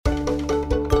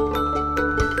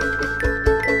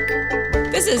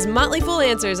is Motley Fool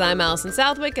Answers. I'm Allison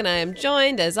Southwick, and I am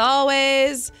joined, as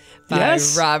always, by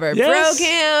Robert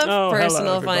Brokamp,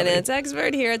 personal finance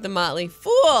expert here at the Motley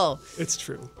Fool. It's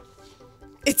true.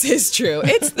 It is true.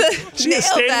 It's the She has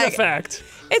stated the fact.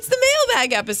 It's the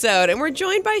mailbag episode, and we're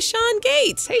joined by Sean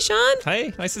Gates. Hey, Sean.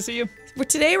 Hey, nice to see you.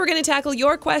 Today, we're going to tackle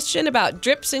your question about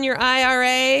drips in your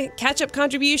IRA, catch-up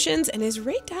contributions, and is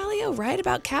Ray Dalio right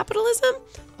about capitalism?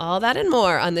 All that and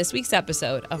more on this week's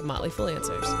episode of Motley Fool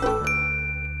Answers.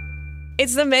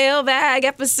 It's the mailbag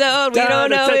episode. We don't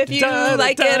know if you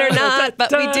like it or not,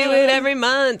 but we do it every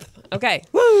month. Okay.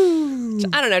 Woo!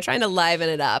 I don't know, trying to liven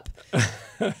it up.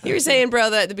 You were saying, bro,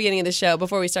 that at the beginning of the show,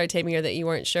 before we started taping here, that you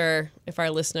weren't sure if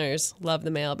our listeners love the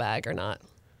mailbag or not.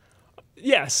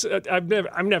 Yes,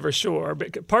 I'm never sure,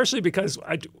 but partially because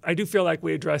I do feel like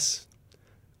we address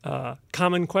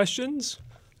common questions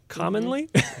commonly.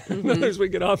 As we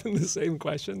get often the same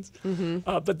questions.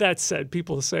 But that said,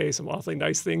 people say some awfully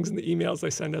nice things in the emails they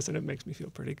send us, and it makes me feel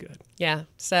pretty good. Yeah.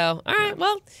 So, all right.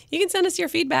 Well, you can send us your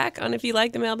feedback on if you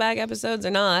like the mailbag episodes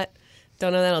or not.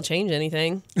 Don't know that'll change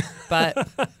anything, but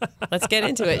let's get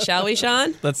into it, shall we,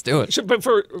 Sean? Let's do it. Should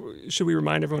we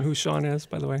remind everyone who Sean is,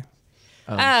 by the way?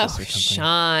 Oh,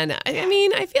 Sean. I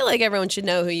mean, I feel like everyone should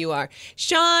know who you are.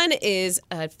 Sean is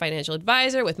a financial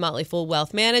advisor with Motley Fool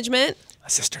Wealth Management. A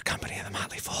sister company of the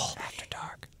Motley Fool. After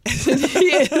dark.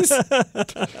 He is.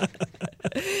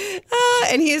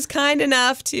 And he is kind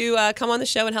enough to come on the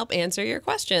show and help answer your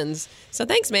questions. So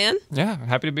thanks, man. Yeah,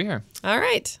 happy to be here. All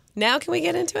right. Now can we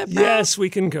get into it, bro? Yes, we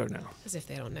can go now. As if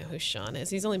they don't know who Sean is.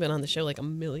 He's only been on the show like a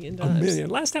million times. A million.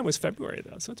 Last time was February,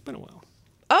 though, so it's been a while.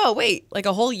 Oh, wait, like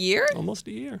a whole year? Almost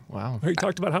a year. Wow. Where he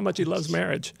talked about how much he loves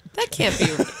marriage. That can't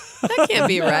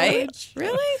be right.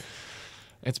 Really?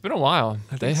 It's been a while.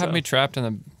 They have so. me trapped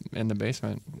in the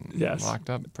basement. Yes. Locked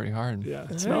up pretty hard. Yeah,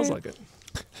 it smells like it.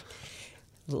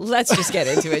 Let's just get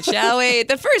into it, shall we?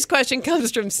 The first question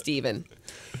comes from Steven.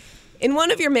 In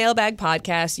one of your mailbag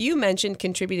podcasts, you mentioned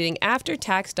contributing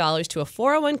after-tax dollars to a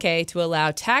 401k to allow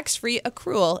tax-free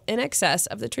accrual in excess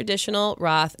of the traditional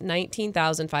Roth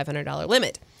 $19,500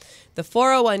 limit. The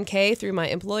 401k through my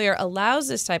employer allows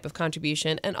this type of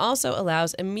contribution and also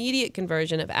allows immediate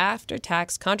conversion of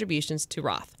after-tax contributions to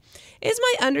Roth. Is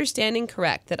my understanding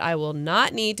correct that I will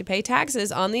not need to pay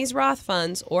taxes on these Roth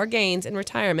funds or gains in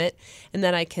retirement, and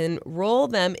that I can roll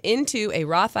them into a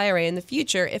Roth IRA in the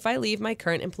future if I leave my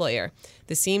current employer?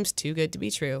 This seems too good to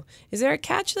be true. Is there a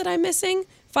catch that I'm missing?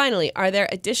 Finally, are there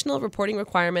additional reporting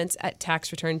requirements at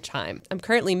tax return time? I'm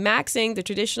currently maxing the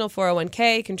traditional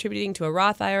 401k, contributing to a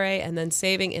Roth IRA, and then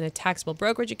saving in a taxable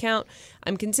brokerage account.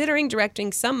 I'm considering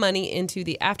directing some money into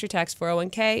the after-tax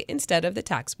 401k instead of the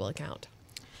taxable account.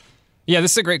 Yeah,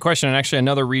 this is a great question. And actually,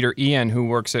 another reader, Ian, who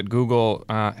works at Google,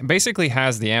 basically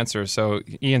has the answer. So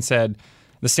Ian said,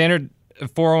 the standard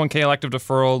 401k elective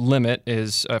deferral limit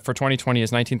is for 2020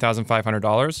 is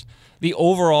 $19,500. The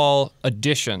overall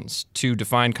additions to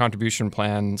defined contribution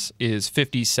plans is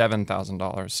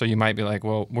 $57,000. So you might be like,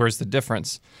 well, where's the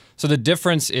difference? So the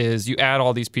difference is you add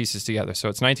all these pieces together. So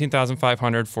it's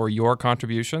 $19,500 for your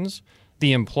contributions,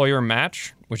 the employer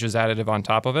match, which is additive on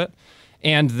top of it.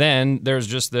 And then there's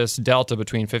just this delta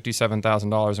between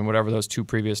 $57,000 and whatever those two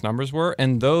previous numbers were.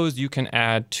 And those you can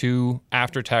add to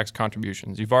after-tax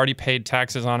contributions. You've already paid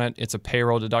taxes on it. It's a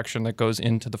payroll deduction that goes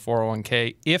into the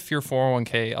 401k if your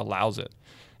 401k allows it.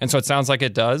 And so it sounds like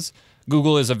it does.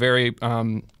 Google is a very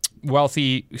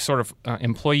wealthy sort of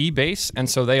employee base, and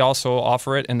so they also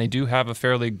offer it, and they do have a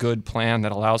fairly good plan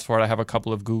that allows for it. I have a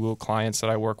couple of Google clients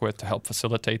that I work with to help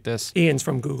facilitate this. Ian's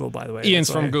from Google, by the way. Ian's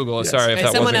from Google. Yes. Sorry if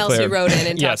that wasn't clear. Someone else who wrote in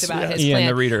and yes, talked about his Ian, plan.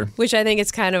 the reader. Which I think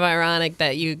it's kind of ironic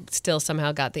that you still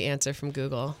somehow got the answer from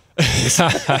Google.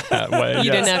 Well,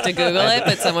 You didn't have to Google it,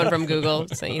 but someone from Google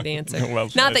sent you the answer. Well,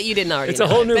 Not that you didn't already It's know a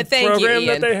whole new but thank program you,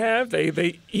 that Ian. they have.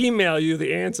 They email you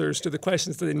the answers to the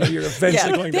questions that they know you're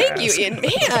eventually going to ask. Thank you, Ian.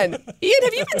 Man, Ian,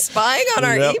 have you been spying on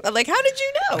our Yep. email? Like, how did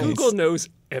you know? Google knows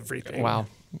everything. Wow,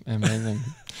 amazing.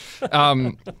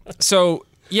 So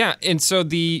yeah, and so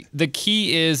the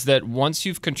key is that once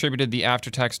you've contributed the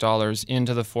after-tax dollars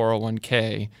into the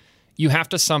 401k, you have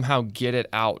to somehow get it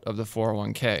out of the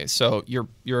 401k. So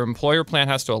your employer plan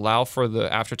has to allow for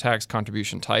the after-tax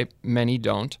contribution type. Many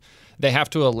don't. They have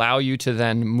to allow you to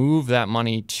then move that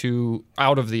money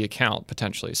out of the account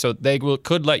potentially. So they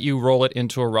could let you roll it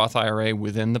into a Roth IRA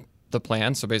within the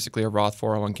plan, so basically a Roth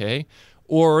 401k,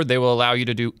 or they will allow you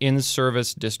to do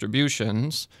in-service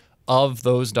distributions of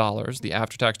those dollars, the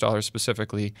after-tax dollars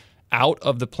specifically, out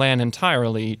of the plan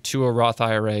entirely to a Roth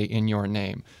IRA in your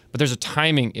name. But there's a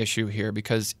timing issue here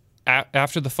because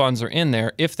after the funds are in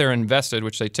there, if they're invested,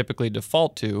 which they typically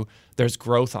default to, there's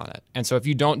growth on it. And so if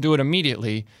you don't do it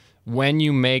immediately, when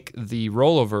you make the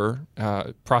rollover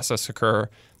process occur,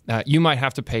 you might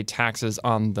have to pay taxes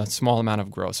on the small amount of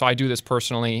growth. So I do this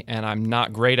personally, and I'm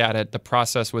not great at it. The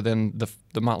process within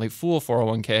the Motley Fool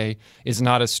 401k is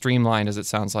not as streamlined as it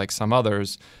sounds like some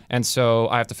others. And so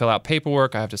I have to fill out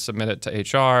paperwork. I have to submit it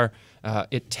to HR.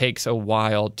 It takes a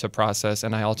while to process,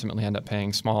 and I ultimately end up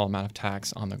paying a small amount of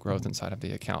tax on the growth inside of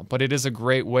the account. But it is a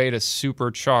great way to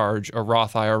supercharge a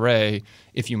Roth IRA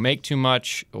if you make too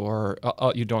much or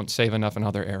you don't save enough in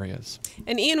other areas.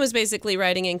 And Ian was basically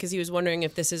writing in because he was wondering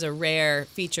if this is a rare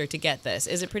feature to get this.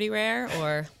 Is it pretty rare,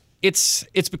 or? It's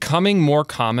becoming more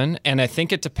common, and I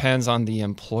think it depends on the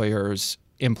employer's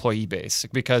employee base,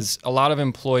 because a lot of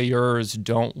employers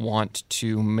don't want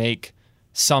to make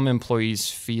some employees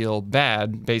feel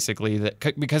bad, basically,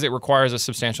 because it requires a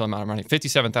substantial amount of money.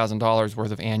 $57,000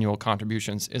 worth of annual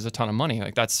contributions is a ton of money.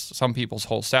 Like, that's some people's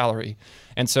whole salary.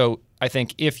 And so I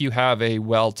think if you have a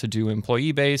well-to-do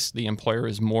employee base, the employer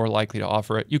is more likely to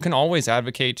offer it. You can always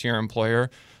advocate to your employer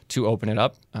to open it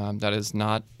up. That is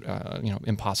not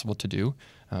impossible to do.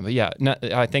 But yeah,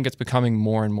 I think it's becoming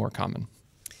more and more common.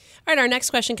 All right, our next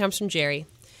question comes from Jerry.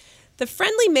 The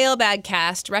Friendly Mailbag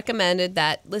cast recommended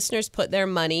that listeners put their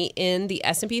money in the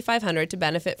S&P 500 to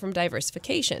benefit from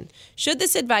diversification. Should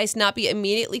this advice not be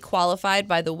immediately qualified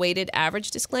by the weighted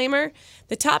average disclaimer?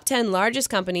 The top 10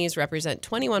 largest companies represent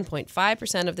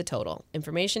 21.5% of the total.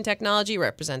 Information technology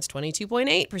represents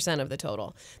 22.8% of the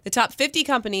total. The top 50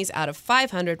 companies out of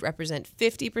 500 represent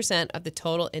 50% of the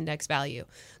total index value.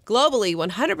 Globally,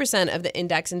 100% of the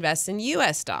index invests in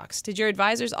U.S. stocks. Did your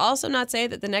advisors also not say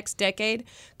that the next decade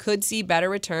could see better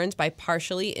returns by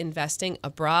partially investing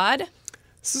abroad?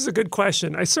 This is a good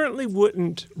question. I certainly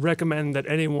wouldn't recommend that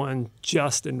anyone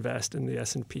just invest in the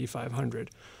S&P 500.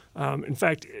 In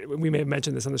fact, we may have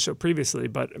mentioned this on the show previously,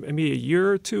 but maybe a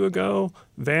year or two ago,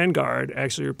 Vanguard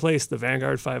actually replaced the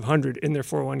Vanguard 500 in their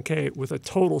 401k with a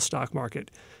total stock market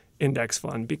index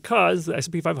fund, because the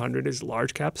S&P 500 is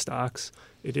large cap stocks.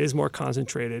 It is more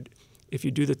concentrated. If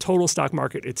you do the total stock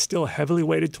market, it's still heavily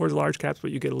weighted towards large caps, but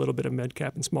you get a little bit of mid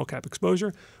cap and small cap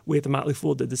exposure. We at the Motley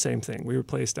Fool did the same thing. We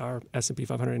replaced our S&P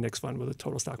 500 index fund with a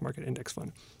total stock market index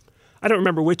fund. I don't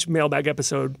remember which mailbag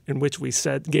episode in which we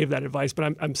gave that advice,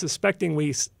 but I'm suspecting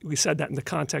we said that in the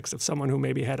context of someone who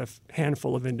maybe had a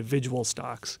handful of individual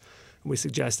stocks. And we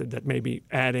suggested that maybe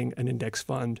adding an index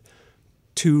fund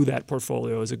to that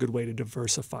portfolio is a good way to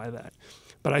diversify that.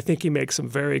 But I think he makes some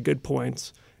very good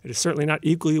points. It is certainly not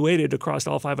equally weighted across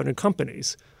all 500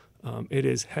 companies. It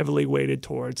is heavily weighted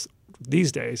towards,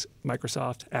 these days,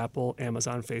 Microsoft, Apple,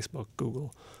 Amazon, Facebook,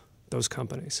 Google, those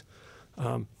companies.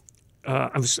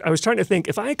 I was trying to think,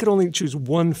 if I could only choose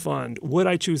one fund, would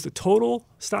I choose the total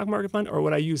stock market fund, or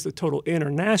would I use the total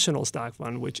international stock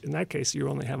fund, which in that case you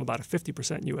only have about a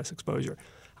 50% U.S. exposure?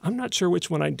 I'm not sure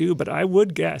which one I do, but I'm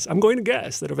going to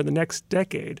guess that over the next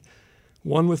decade,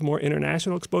 one with more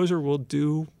international exposure will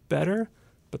do better,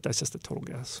 but that's just a total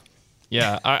guess.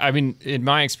 Yeah, I mean, in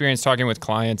my experience talking with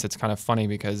clients, it's kind of funny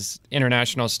because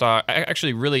international stock,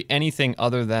 actually really anything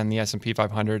other than the S&P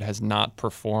 500 has not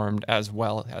performed as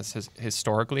well as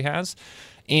historically has.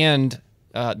 And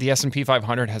the S&P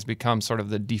 500 has become sort of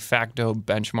the de facto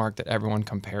benchmark that everyone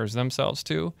compares themselves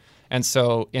to. And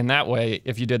so in that way,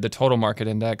 if you did the total market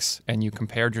index and you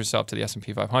compared yourself to the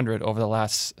S&P 500 over the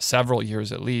last several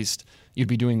years at least, you'd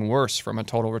be doing worse from a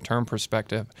total return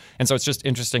perspective. And so it's just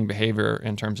interesting behavior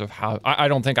in terms of how I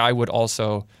don't think I would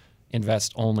also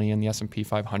invest only in the S&P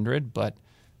 500, but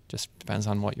just depends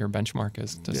on what your benchmark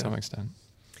is to some extent.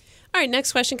 All right,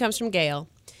 next question comes from Gail.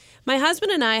 My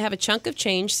husband and I have a chunk of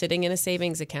change sitting in a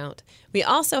savings account. We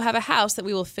also have a house that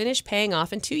we will finish paying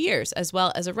off in 2 years, as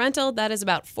well as a rental that is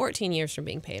about 14 years from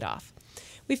being paid off.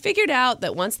 We figured out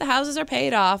that once the houses are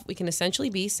paid off, we can essentially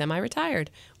be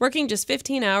semi-retired, working just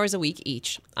 15 hours a week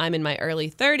each. I'm in my early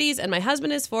 30s and my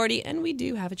husband is 40, and we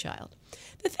do have a child.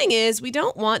 The thing is, we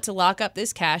don't want to lock up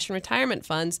this cash in retirement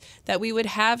funds that we would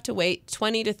have to wait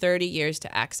 20 to 30 years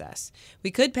to access. We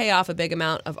could pay off a big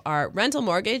amount of our rental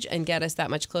mortgage and get us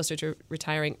that much closer to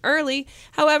retiring early.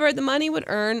 However, the money would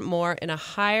earn more in a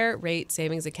higher rate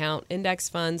savings account, index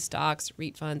funds, stocks,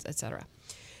 REIT funds, etc.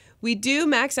 We do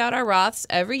max out our Roths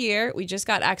every year. We just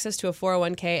got access to a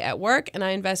 401k at work, and I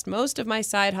invest most of my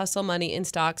side hustle money in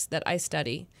stocks that I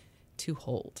study to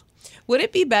hold. Would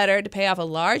it be better to pay off a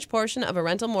large portion of a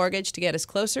rental mortgage to get us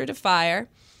closer to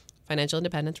financial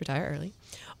independence, retire early,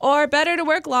 or better to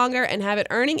work longer and have it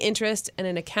earning interest in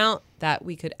an account that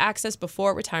we could access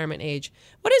before retirement age?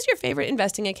 What is your favorite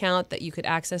investing account that you could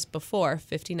access before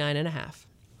 59 and a half?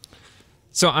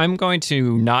 So I'm going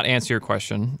to not answer your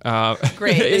question.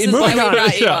 Great. This is why we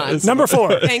brought you on. Number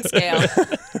 4. Thanks, Gail.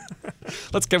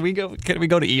 Can we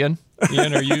go to Ian?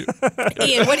 Ian, are you?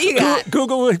 Ian, what do you got?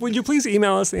 Google, would you please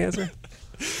email us the answer?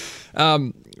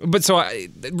 But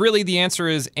really the answer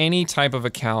is any type of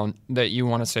account that you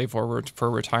want to save for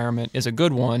retirement is a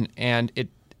good one, and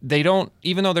they don't,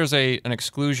 even though there's an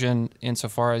exclusion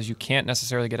insofar as you can't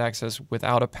necessarily get access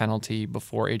without a penalty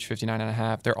before age 59 and a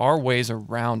half, there are ways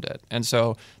around it. And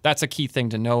so that's a key thing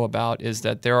to know about, is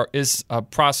that there is a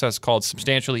process called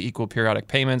substantially equal periodic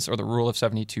payments, or the rule of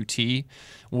 72T,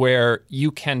 where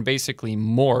you can basically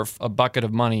morph a bucket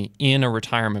of money in a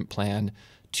retirement plan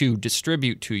to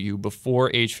distribute to you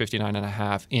before age 59 and a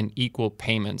half in equal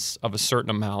payments of a certain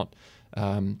amount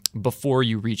before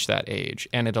you reach that age,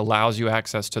 and it allows you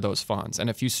access to those funds. And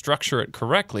if you structure it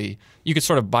correctly, you could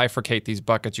sort of bifurcate these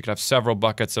buckets. You could have several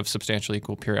buckets of substantially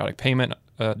equal periodic payment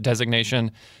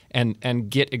designation and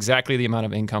get exactly the amount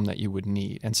of income that you would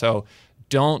need. And so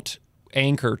don't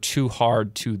anchor too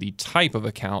hard to the type of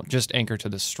account, just anchor to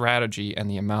the strategy and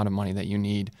the amount of money that you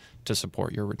need to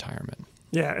support your retirement.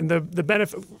 Yeah, and the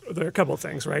benefit, there are a couple of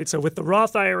things, right? So with the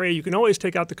Roth IRA, you can always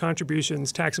take out the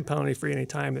contributions, tax and penalty free any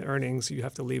time the earnings you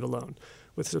have to leave alone.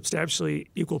 With substantially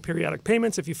equal periodic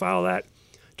payments, if you file that,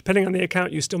 depending on the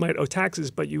account, you still might owe taxes,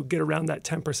 but you get around that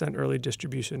 10% early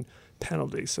distribution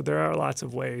penalty. So there are lots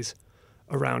of ways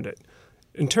around it.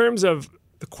 In terms of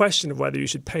the question of whether you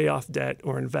should pay off debt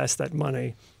or invest that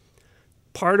money,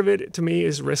 part of it, to me,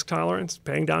 is risk tolerance.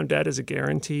 Paying down debt is a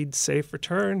guaranteed safe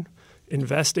return.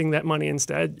 Investing that money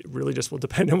instead really just will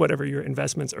depend on whatever your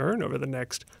investments earn over the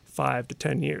next 5 to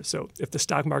 10 years. So if the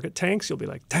stock market tanks, you'll be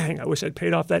like, dang, I wish I'd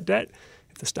paid off that debt.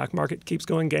 If the stock market keeps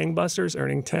going gangbusters,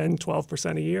 earning 10,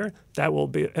 12% a year, that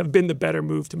will have been the better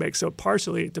move to make. So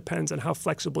partially it depends on how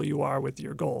flexible you are with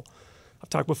your goal. I've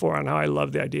talked before on how I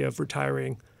love the idea of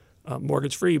retiring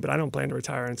mortgage-free, but I don't plan to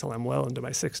retire until I'm well into my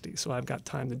 60s, so I've got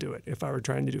time to do it. If I were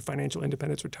trying to do financial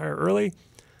independence, retire early,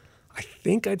 I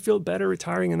think I'd feel better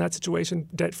retiring in that situation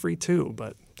debt-free too,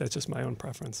 but that's just my own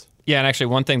preference. Yeah, and actually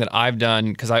one thing that I've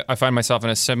done, because I find myself in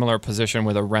a similar position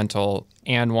with a rental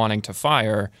and wanting to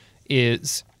fire,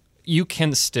 is you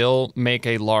can still make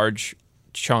a large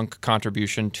chunk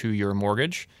contribution to your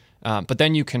mortgage, but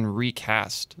then you can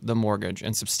recast the mortgage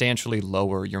and substantially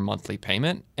lower your monthly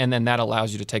payment, and then that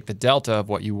allows you to take the delta of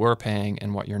what you were paying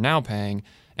and what you're now paying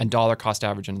and dollar cost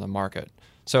average into the market.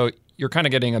 So you're kind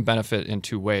of getting a benefit in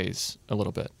two ways a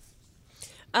little bit.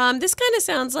 This kind of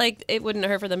sounds like it wouldn't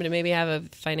hurt for them to maybe have a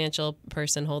financial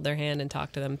person hold their hand and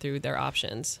talk to them through their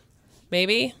options.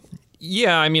 Maybe?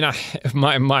 Yeah, I mean,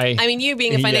 you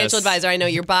being a financial advisor, I know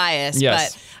you're biased,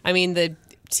 yes. But I mean, the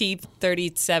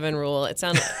T37 rule, it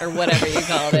sounded, or whatever you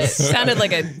called it, sounded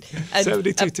like a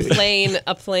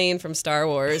plane from Star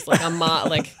Wars, like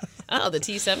the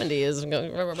T-70 is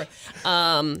going.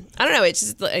 I don't know. It's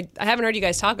just I haven't heard you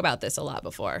guys talk about this a lot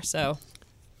before. So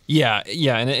yeah,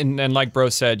 and like Bro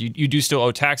said, you do still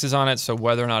owe taxes on it. So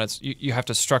whether or not you have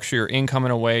to structure your income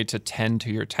in a way to tend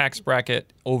to your tax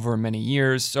bracket over many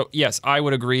years. So yes, I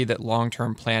would agree that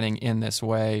long-term planning in this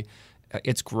way,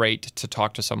 it's great to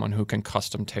talk to someone who can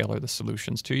custom tailor the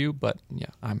solutions to you. But yeah,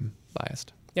 I'm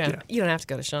biased. Yeah, you don't have to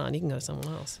go to Sean. You can go to someone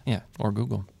else. Yeah, or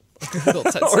Google.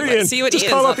 Or Ian. See what Just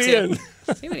Ian's call up up Ian.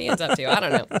 to. See what Ian's up to. I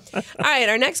don't know. All right,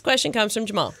 our next question comes from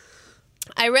Jamal.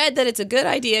 I read that it's a good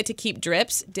idea to keep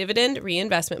DRIPs, dividend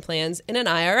reinvestment plans, in an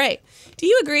IRA. Do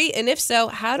you agree? And if so,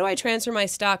 how do I transfer my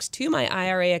stocks to my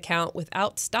IRA account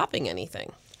without stopping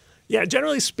anything? Yeah,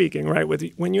 generally speaking, right,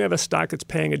 when you have a stock that's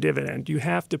paying a dividend, you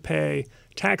have to pay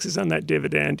taxes on that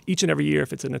dividend each and every year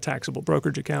if it's in a taxable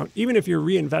brokerage account. Even if you're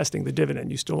reinvesting the dividend,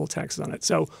 you still owe taxes on it.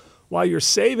 So while you're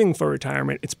saving for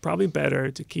retirement, it's probably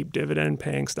better to keep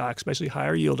dividend-paying stocks, especially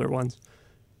higher yielder ones,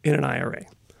 in an IRA.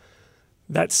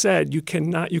 That said, you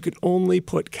can only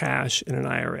put cash in an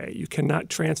IRA. You cannot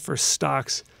transfer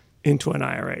stocks into an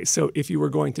IRA. So if you were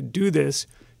going to do this,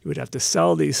 you would have to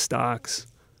sell these stocks,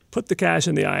 put the cash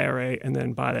in the IRA, and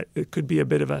then buy that. It could be a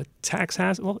bit of a tax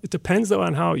hassle. Well, it depends, though,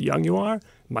 on how young you are. It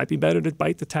might be better to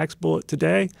bite the tax bullet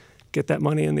today, get that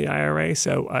money in the IRA.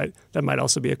 So that might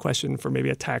also be a question for maybe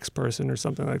a tax person or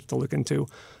something like to look into.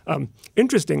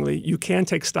 Interestingly, you can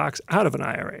take stocks out of an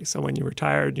IRA. So when you're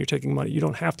retired and you're taking money, you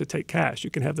don't have to take cash. You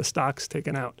can have the stocks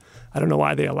taken out. I don't know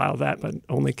why they allow that, but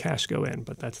only cash go in.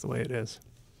 But that's the way it is.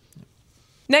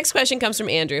 Next question comes from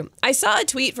Andrew. I saw a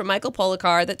tweet from Michael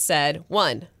Policar that said,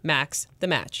 1, max the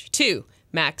match. 2,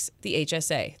 max the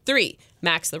HSA. 3,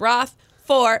 max the Roth.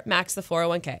 4, max the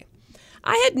 401k.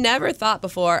 I had never thought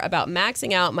before about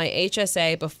maxing out my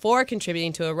HSA before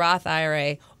contributing to a Roth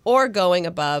IRA or going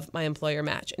above my employer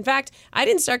match. In fact, I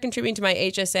didn't start contributing to my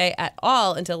HSA at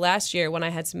all until last year when I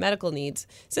had some medical needs,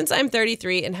 since I'm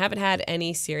 33 and haven't had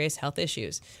any serious health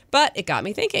issues. But it got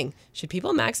me thinking, should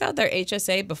people max out their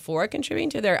HSA before contributing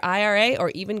to their IRA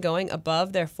or even going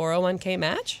above their 401k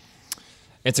match?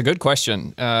 It's a good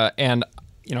question. And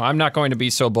I'm not going to be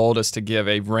so bold as to give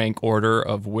a rank order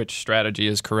of which strategy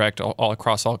is correct all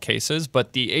across all cases,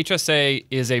 but the HSA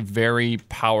is a very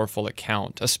powerful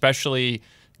account, especially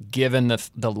given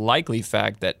the likely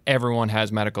fact that everyone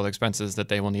has medical expenses that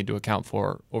they will need to account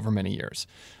for over many years.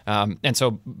 And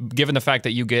so given the fact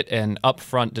that you get an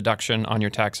upfront deduction on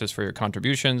your taxes for your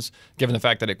contributions, given the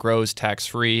fact that it grows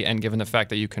tax-free, and given the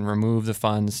fact that you can remove the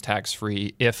funds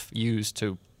tax-free if used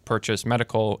to purchase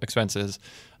medical expenses,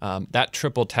 that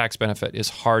triple tax benefit is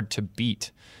hard to beat.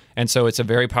 And so it's a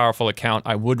very powerful account.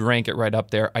 I would rank it right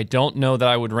up there. I don't know that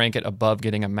I would rank it above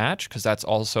getting a match because that's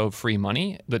also free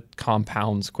money that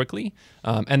compounds quickly.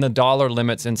 And the dollar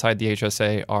limits inside the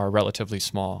HSA are relatively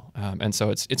small. And so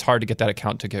it's hard to get that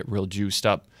account to get real juiced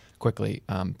up quickly.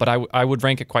 But I would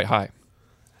rank it quite high.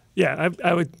 Yeah,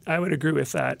 I would agree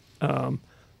with that.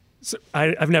 So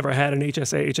I've never had an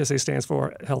HSA. HSA stands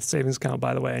for Health Savings Account,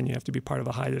 by the way, and you have to be part of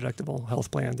a high deductible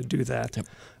health plan to do that.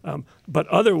 Yep. But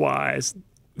otherwise,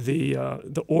 the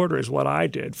order is what I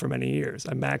did for many years.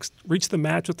 I reached the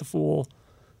match with the full,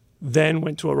 then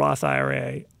went to a Roth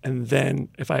IRA, and then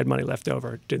if I had money left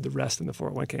over, did the rest in the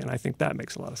 401k. And I think that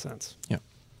makes a lot of sense. Yeah.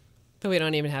 But we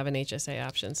don't even have an HSA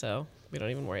option, so we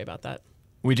don't even worry about that.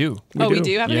 We do. We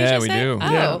do have an HSA? Yeah, we do.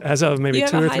 Oh. Yeah, as of maybe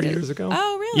 2 or 3 years ago.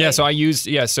 Oh, really? Yeah, so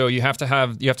so you have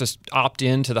to opt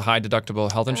into the high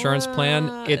deductible health insurance plan.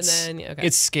 It's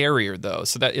scarier though.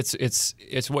 So that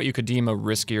it's what you could deem a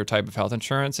riskier type of health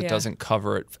insurance. It doesn't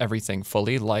cover everything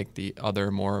fully like the other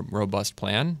more robust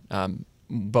plan.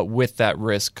 But with that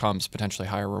risk comes potentially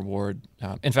higher reward.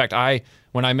 In fact,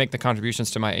 when I make the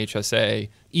contributions to my HSA,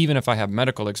 even if I have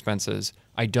medical expenses,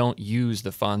 I don't use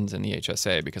the funds in the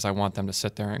HSA because I want them to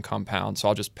sit there and compound. So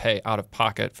I'll just pay out of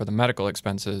pocket for the medical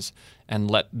expenses and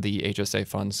let the HSA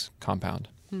funds compound.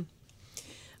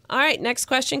 All right, next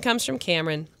question comes from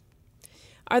Cameron.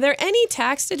 Are there any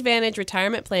tax-advantaged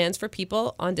retirement plans for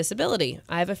people on disability?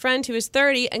 I have a friend who is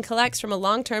 30 and collects from a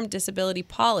long-term disability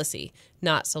policy,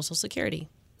 not Social Security.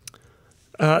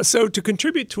 So to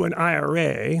contribute to an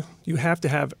IRA, you have to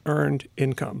have earned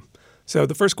income. So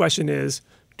the first question is,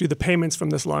 do the payments from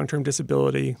this long-term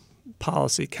disability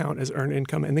policy count as earned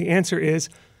income? And the answer is,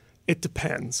 it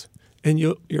depends. And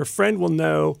your friend will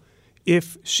know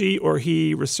if she or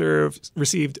he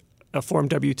received a Form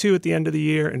W-2 at the end of the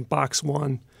year and Box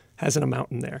 1 has an amount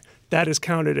in there. That is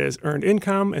counted as earned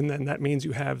income, and then that means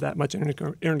you have that much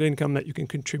earned income that you can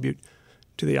contribute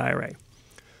to the IRA.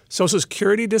 Social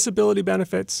Security disability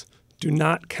benefits do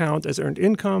not count as earned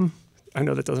income. I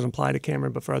know that doesn't apply to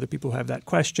Cameron, but for other people who have that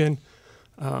question,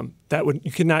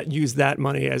 you cannot use that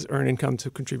money as earned income to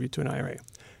contribute to an IRA.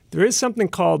 There is something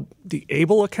called the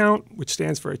ABLE account, which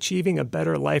stands for Achieving a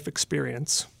Better Life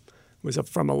Experience. It was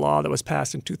from a law that was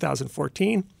passed in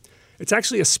 2014. It's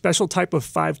actually a special type of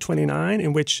 529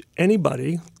 in which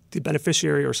anybody, the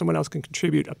beneficiary or someone else, can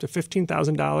contribute up to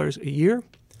 $15,000 a year.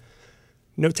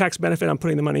 No tax benefit on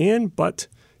putting the money in, but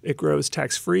it grows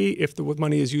tax-free if the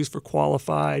money is used for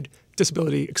qualified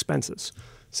disability expenses.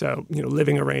 So,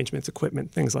 living arrangements,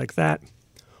 equipment, things like that.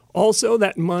 Also,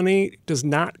 that money does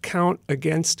not count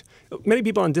against – many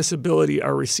people on disability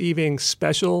are receiving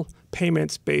special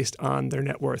payments based on their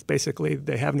net worth. Basically,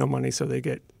 they have no money, so they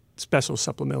get special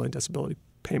supplemental disability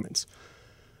payments.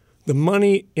 The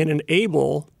money in an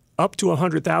ABLE up to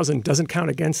 $100,000 doesn't count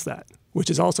against that, which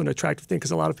is also an attractive thing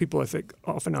because a lot of people, I think,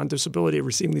 often on disability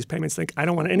receiving these payments think, I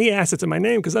don't want any assets in my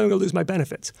name because I'm going to lose my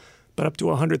benefits. But up to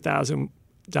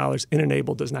 $100,000 in an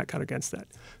ABLE does not count against that.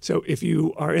 So if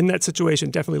you are in that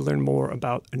situation, definitely learn more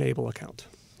about an ABLE account.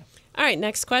 All right,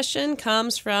 next question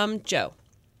comes from Joe.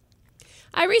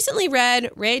 I recently read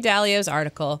Ray Dalio's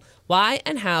article, Why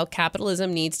and How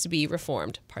Capitalism Needs to Be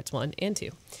Reformed, parts 1 and 2.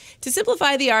 To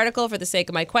simplify the article for the sake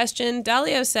of my question,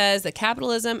 Dalio says that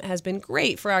capitalism has been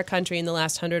great for our country in the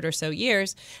last 100 or so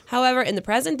years. However, in the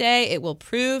present day, it will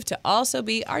prove to also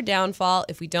be our downfall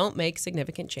if we don't make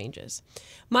significant changes.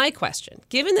 My question,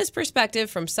 given this perspective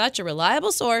from such a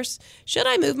reliable source, should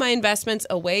I move my investments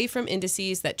away from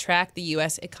indices that track the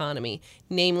U.S. economy,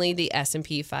 namely the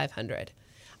S&P 500?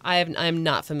 I'm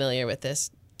not familiar with this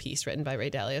piece written by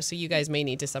Ray Dalio, so you guys may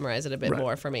need to summarize it a bit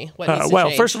more for me. What needs to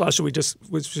change? First of all,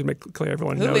 we should make clear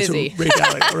everyone knows who Ray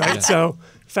Dalio, right? Yeah. So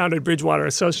founded Bridgewater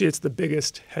Associates, the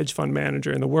biggest hedge fund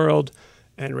manager in the world,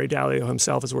 And Ray Dalio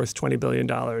himself is worth $20 billion,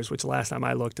 which last time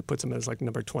I looked, it puts him as like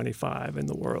number 25 in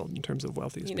the world in terms of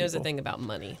wealthiest people. He knows a thing about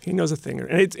money. He knows a thing.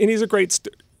 And he's a great,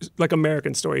 like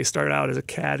American story. He started out as a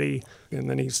caddy, and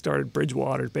then he started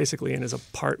Bridgewater basically in his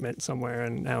apartment somewhere,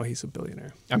 and now he's a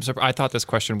billionaire. I'm surprised. I thought this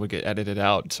question would get edited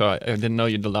out, so I didn't know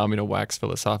you'd allow me to wax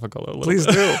philosophical a little Please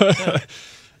bit.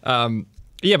 do.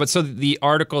 Yeah, but so the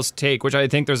article's take, which I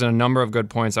think there's a number of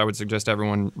good points, I would suggest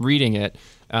everyone reading it.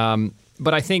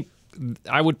 But I think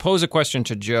I would pose a question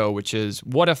to Joe, which is,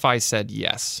 what if I said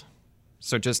yes?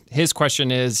 So just his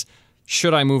question is,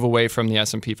 should I move away from the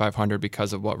S&P 500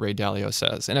 because of what Ray Dalio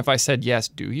says? And if I said yes,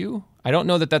 do you? I don't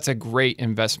know that that's a great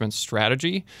investment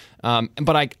strategy,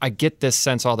 but I get this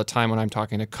sense all the time when I'm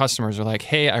talking to customers. They're like,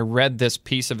 hey, I read this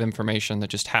piece of information that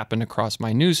just happened across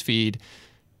my newsfeed.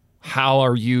 How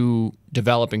are you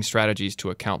developing strategies to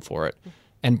account for it?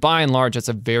 And by and large, it's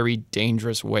a very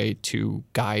dangerous way to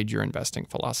guide your investing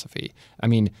philosophy. I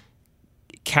mean,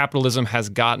 capitalism has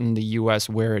gotten the U.S.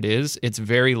 where it is. It's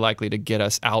very likely to get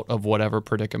us out of whatever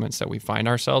predicaments that we find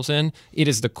ourselves in. It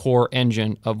is the core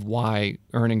engine of why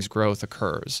earnings growth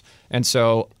occurs. And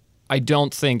so I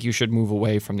don't think you should move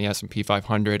away from the S&P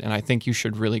 500, and I think you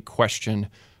should really question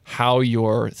how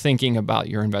you're thinking about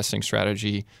your investing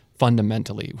strategy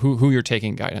fundamentally, who you're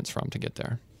taking guidance from to get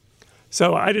there.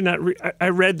 So I did not. I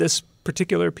read this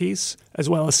particular piece as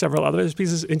well as several other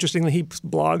pieces. Interestingly, he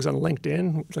blogs on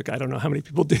LinkedIn. Like I don't know how many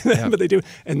people do that, but they do,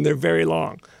 and they're very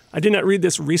long. I did not read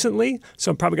this recently,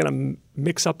 so I'm probably going to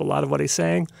mix up a lot of what he's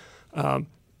saying.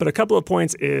 But a couple of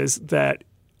points is that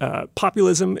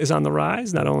populism is on the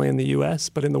rise, not only in the U.S.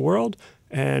 but in the world.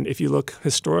 And if you look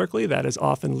historically, that is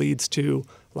often leads to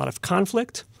a lot of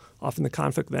conflict. Often the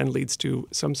conflict then leads to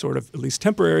some sort of at least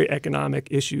temporary economic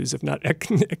issues, if not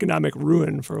economic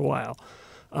ruin for a while.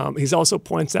 He also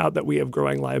points out that we have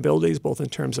growing liabilities, both in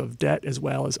terms of debt as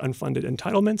well as unfunded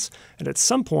entitlements. And at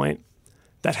some point,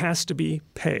 that has to be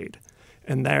paid.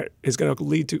 And that is going to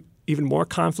lead to even more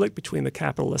conflict between the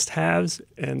capitalist haves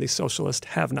and the socialist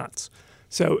have-nots.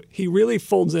 So he really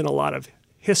folds in a lot of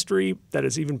history that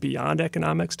is even beyond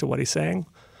economics to what he's saying.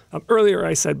 Earlier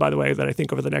I said, by the way, that I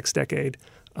think over the next decade,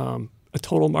 a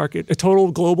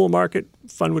total global market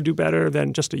fund would do better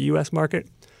than just a U.S. market.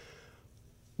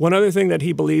 One other thing that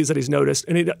he believes that he's noticed,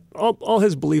 and all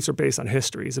his beliefs are based on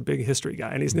history. He's a big history guy,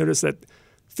 and he's noticed that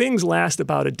things last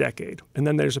about a decade, and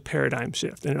then there's a paradigm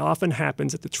shift, and it often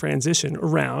happens at the transition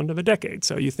around of a decade.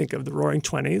 So you think of the Roaring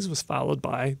 '20s was followed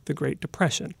by the Great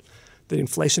Depression. The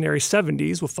inflationary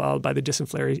 '70s were followed by the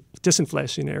disinflationary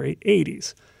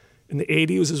 '80s. In the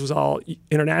 '80s, this was all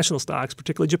international stocks,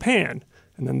 particularly Japan.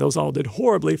 And then those all did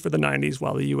horribly for the '90s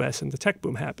while the U.S. and the tech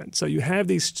boom happened. So you have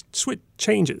these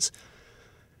changes.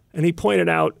 And he pointed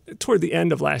out toward the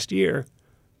end of last year,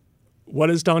 what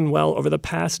has done well over the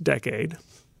past decade,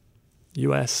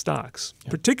 U.S. stocks,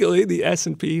 particularly the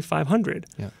S&P 500.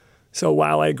 Yeah. So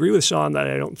while I agree with Sean that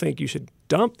I don't think you should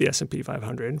dump the S&P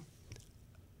 500,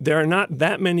 there are not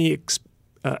that many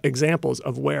examples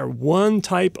of where one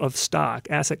type of stock,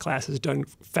 asset class, has done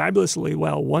fabulously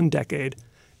well one decade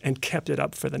and kept it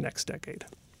up for the next decade.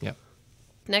 Yeah.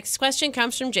 Next question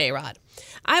comes from J-Rod.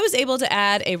 I was able to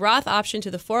add a Roth option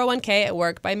to the 401k at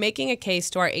work by making a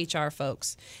case to our HR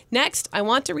folks. Next, I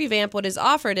want to revamp what is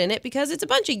offered in it because it's a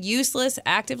bunch of useless,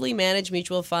 actively managed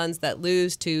mutual funds that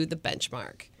lose to the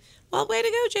benchmark. Well, way to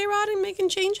go, J-Rod, and making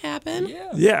change happen. Yeah.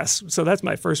 Yes. So that's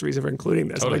my first reason for including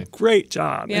this. Totally. Like, great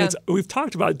job. Yeah. And we've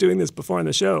talked about doing this before on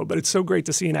the show, but it's so great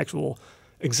to see an actual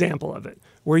example of it,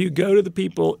 where you go to the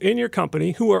people in your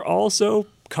company who are also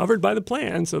covered by the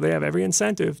plan, so they have every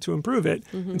incentive to improve it,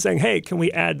 and saying, hey, can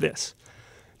we add this?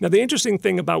 Now, the interesting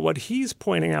thing about what he's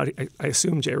pointing out, I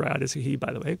assume J-Rod is a he,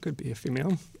 by the way, it could be a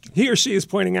female. He or she is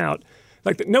pointing out,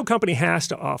 like, that no company has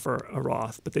to offer a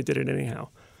Roth, but they did it anyhow.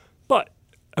 But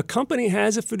a company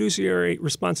has a fiduciary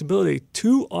responsibility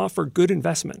to offer good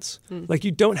investments. Like,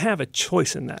 you don't have a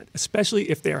choice in that, especially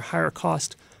if they're higher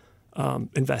cost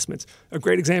investments. A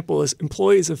great example is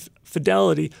employees of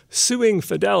Fidelity suing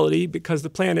Fidelity because the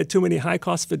plan had too many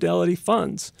high-cost Fidelity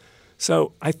funds.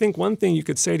 So I think one thing you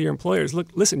could say to your employers, look,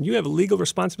 listen, you have a legal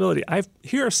responsibility.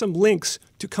 Here are some links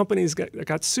to companies that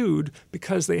got sued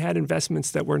because they had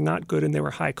investments that were not good and they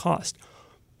were high cost.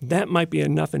 That might be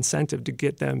enough incentive to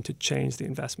get them to change the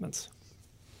investments.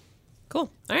 Cool.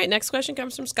 All right, next question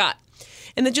comes from Scott.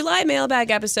 In the July mailbag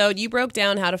episode, you broke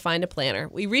down how to find a planner.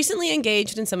 We recently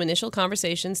engaged in some initial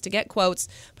conversations to get quotes,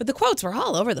 but the quotes were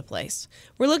all over the place.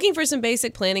 We're looking for some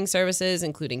basic planning services,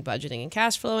 including budgeting and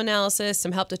cash flow analysis,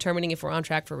 some help determining if we're on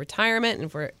track for retirement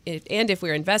and if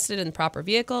we're invested in proper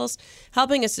vehicles,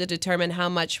 helping us to determine how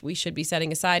much we should be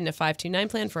setting aside in a 529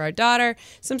 plan for our daughter,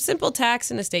 some simple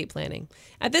tax and estate planning.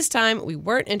 At this time, we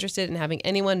weren't interested in having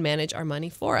anyone manage our money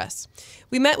for us.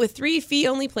 We met with 3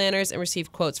 fee-only planners and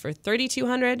received quotes for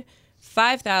 $3,200,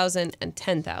 $5,000, and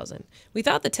 $10,000. We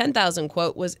thought the $10,000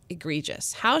 quote was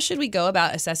egregious. How should we go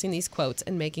about assessing these quotes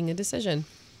and making a decision?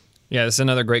 Yeah, this is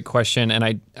another great question,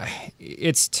 and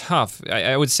it's tough.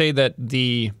 I would say that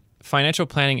the financial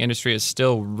planning industry is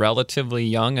still relatively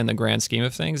young in the grand scheme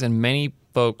of things, and many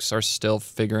folks are still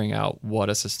figuring out what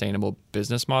a sustainable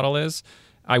business model is.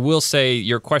 I will say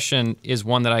your question is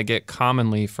one that I get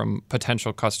commonly from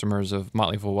potential customers of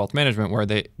Motley Fool Wealth Management, where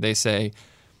they say,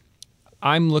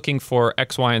 I'm looking for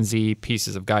X, Y, and Z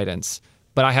pieces of guidance,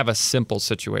 but I have a simple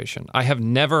situation. I have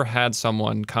never had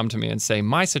someone come to me and say,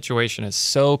 my situation is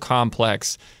so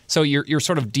complex. So you're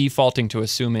sort of defaulting to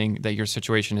assuming that your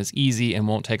situation is easy and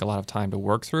won't take a lot of time to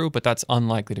work through, but that's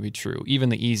unlikely to be true. Even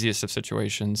the easiest of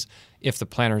situations, if the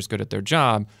planner is good at their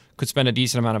job, could spend a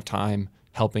decent amount of time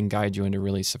helping guide you into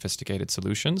really sophisticated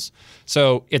solutions.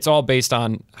 So it's all based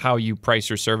on how you price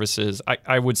your services.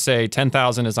 I would say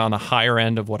 $10,000 is on the higher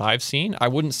end of what I've seen. I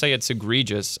wouldn't say it's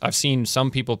egregious. I've seen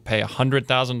some people pay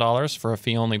 $100,000 for a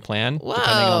fee-only plan, depending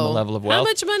on the level of wealth. How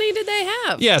much money did they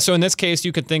have? Yeah, so in this case,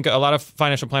 you could think a lot of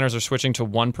financial planners are switching to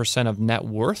 1% of net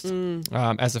worth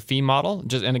as a fee model.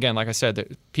 And again, like I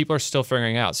said, people are still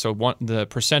figuring out. So the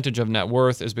percentage of net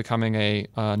worth is becoming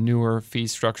a newer fee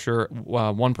structure.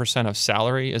 1% of salary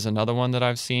is another one that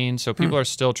I've seen. So people are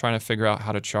still trying to figure out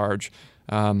how to charge.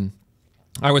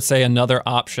 I would say another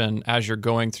option as you're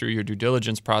going through your due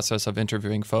diligence process of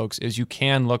interviewing folks is you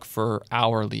can look for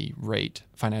hourly rate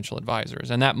financial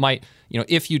advisors. And that might,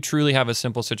 if you truly have a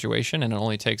simple situation and it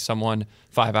only takes someone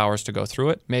 5 hours to go through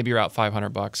it, maybe you're out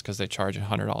 $500 because they charge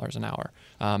 $100 an hour.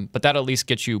 But that at least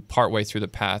gets you partway through the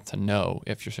path to know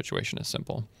if your situation is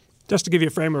simple. Just to give you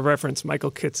a frame of reference,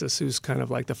 Michael Kitces, who's kind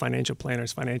of like the financial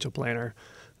planner's financial planner,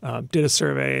 did a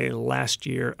survey last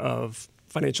year of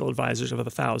financial advisors of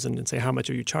 1,000 and say, how much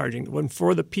are you charging? When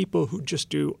for the people who just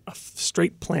do a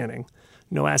straight planning,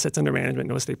 no assets under management,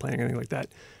 no estate planning, anything like that,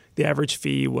 the average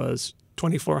fee was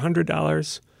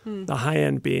 $2,400, the high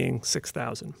end being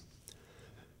 $6,000.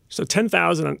 So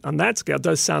 $10,000 on that scale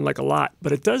does sound like a lot,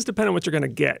 but it does depend on what you're going to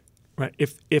get. Right.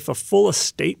 If a full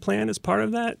estate plan is part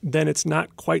of that, then it's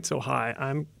not quite so high.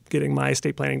 I'm getting my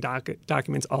estate planning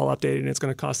documents all updated, and it's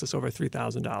going to cost us over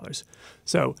 $3,000.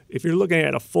 So if you're looking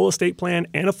at a full estate plan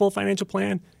and a full financial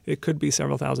plan, it could be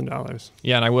several $1,000s.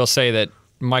 Yeah, and I will say that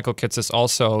Michael Kitces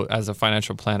also, as a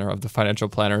financial planner of the financial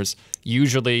planners,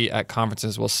 usually at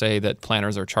conferences will say that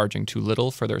planners are charging too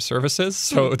little for their services.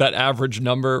 So that average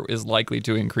number is likely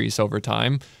to increase over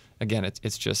time. Again,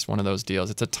 it's just one of those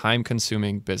deals. It's a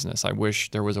time-consuming business. I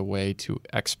wish there was a way to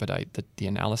expedite the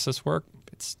analysis work.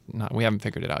 It's not. We haven't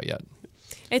figured it out yet.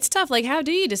 It's tough. Like, how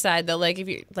do you decide though? Like, if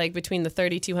you between the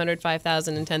 $3,200,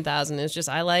 $5,000, and $10,000 is just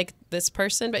I like this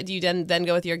person, but do you then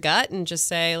go with your gut and just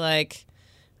say like,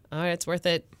 all right, it's worth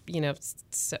it,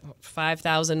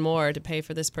 $5,000 more to pay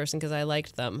for this person because I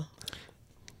liked them.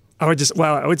 I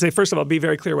would say, first of all, be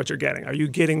very clear what you're getting. Are you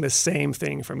getting the same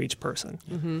thing from each person?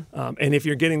 Mm-hmm. And if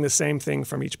you're getting the same thing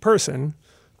from each person,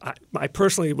 I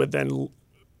personally would then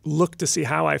look to see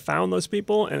how I found those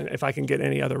people and if I can get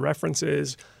any other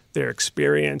references, their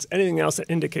experience, anything else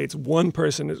that indicates one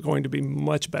person is going to be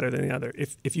much better than the other.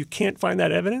 If you can't find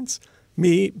that evidence,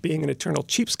 me being an eternal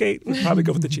cheapskate would probably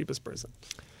go with the cheapest person.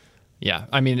 Yeah,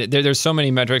 I mean, there's so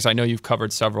many metrics. I know you've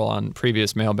covered several on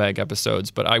previous mailbag episodes,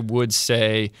 but I would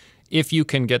say if you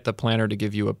can get the planner to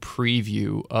give you a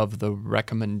preview of the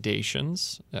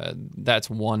recommendations, that's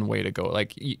one way to go.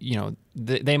 Like,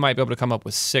 they might be able to come up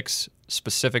with 6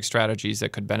 specific strategies that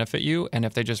could benefit you. And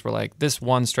if they just were like, this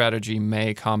one strategy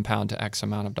may compound to X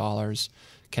amount of dollars,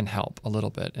 can help a little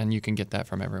bit, and you can get that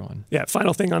from everyone. Yeah,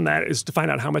 final thing on that is to find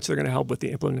out how much they're going to help with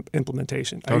the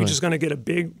implementation. Are you just going to get a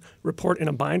big report in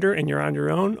a binder and you're on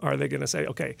your own? Or are they going to say,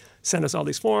 okay, send us all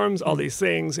these forms, all these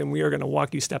things, and we are going to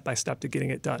walk you step by step to getting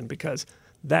it done? Because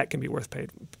that can be worth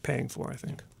paying for, I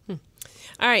think. All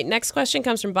right, next question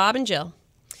comes from Bob and Jill.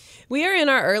 We are in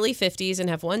our early 50s and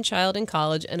have one child in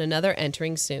college and another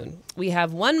entering soon. We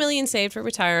have $1 million saved for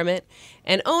retirement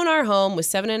and own our home with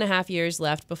 7.5 years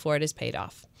left before it is paid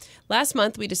off. Last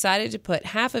month, we decided to put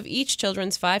half of each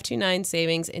children's 529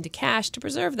 savings into cash to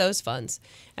preserve those funds.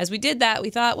 As we did that, we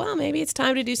thought, well, maybe it's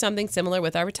time to do something similar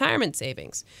with our retirement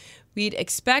savings. We'd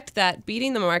expect that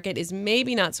beating the market is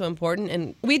maybe not so important,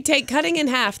 and we'd take cutting in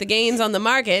half the gains on the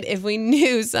market if we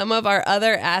knew some of our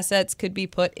other assets could be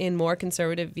put in more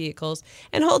conservative vehicles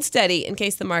and hold steady in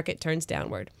case the market turns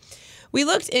downward. We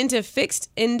looked into fixed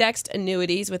indexed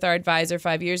annuities with our advisor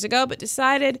 5 years ago, but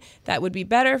decided that would be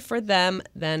better for them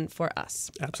than for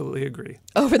us. Absolutely agree.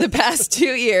 Over the past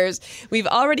 2 years, we've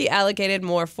already allocated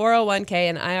more 401k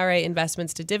and IRA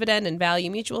investments to dividend and value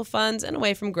mutual funds and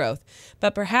away from growth.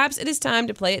 But perhaps it is time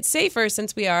to play it safer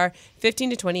since we are 15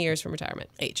 to 20 years from retirement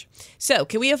age. So,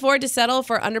 can we afford to settle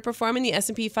for underperforming the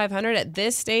S&P 500 at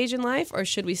this stage in life, or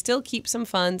should we still keep some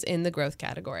funds in the growth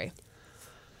category?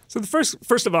 So the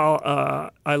first of all,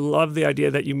 I love the idea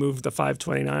that you moved the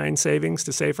 529 savings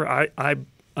to safer. I'm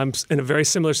in a very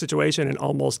similar situation, and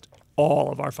almost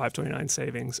all of our 529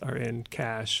 savings are in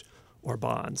cash or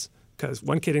bonds. Because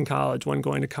one kid in college, one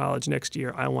going to college next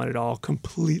year, I want it all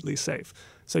completely safe.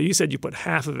 So you said you put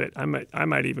half of it. I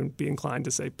might even be inclined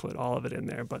to say put all of it in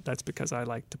there, but that's because I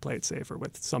like to play it safer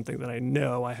with something that I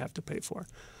know I have to pay for.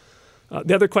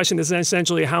 The other question is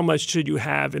essentially how much should you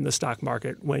have in the stock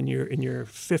market when you're in your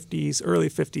 50s, early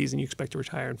 50s, and you expect to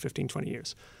retire in 15, 20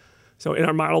 years. So in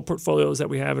our model portfolios that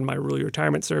we have in my Rural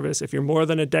Retirement Service, if you're more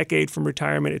than a decade from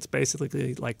retirement, it's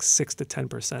basically like 6 to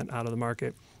 10% out of the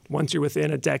market. Once you're within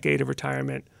a decade of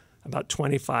retirement, about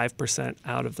 25%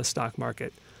 out of the stock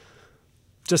market.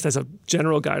 Just as a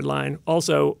general guideline.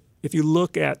 Also, if you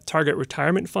look at target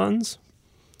retirement funds,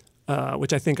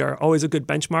 which I think are always a good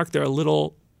benchmark, they're a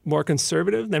little more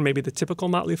conservative than maybe the typical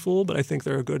Motley Fool, but I think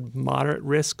they're a good moderate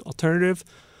risk alternative.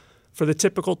 For the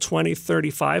typical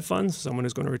 20-35 funds, someone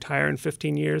who's going to retire in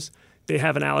 15 years, they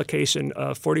have an allocation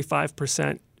of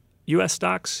 45% U.S.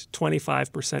 stocks,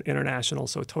 25% international,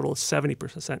 so a total of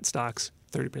 70% stocks,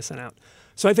 30% out.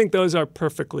 So I think those are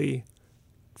perfectly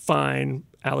fine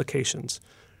allocations.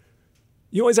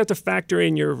 You always have to factor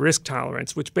in your risk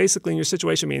tolerance, which basically in your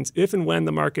situation means if and when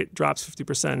the market drops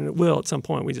 50%, and it will at some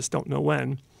point, we just don't know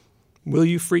when, will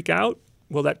you freak out?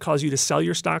 Will that cause you to sell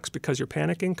your stocks because you're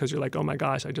panicking? Because you're like, oh my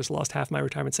gosh, I just lost half my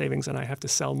retirement savings and I have to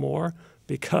sell more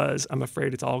because I'm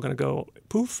afraid it's all going to go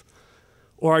poof?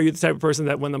 Or are you the type of person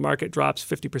that when the market drops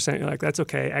 50%, you're like, that's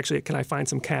okay. Actually, can I find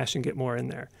some cash and get more in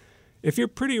there? If you're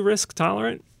pretty risk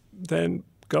tolerant, then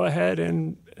go ahead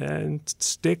and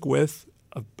stick with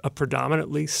a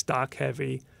predominantly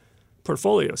stock-heavy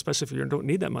portfolio, especially if you don't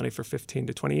need that money for 15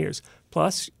 to 20 years.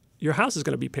 Plus, your house is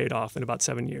going to be paid off in about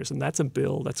 7 years, and that's a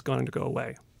bill that's going to go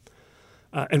away.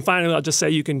 And finally, I'll just say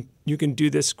you can do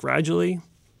this gradually.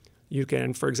 You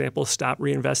can, for example, stop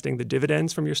reinvesting the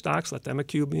dividends from your stocks, let them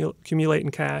accumulate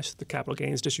in cash, the capital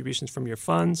gains distributions from your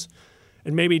funds,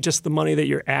 and maybe just the money that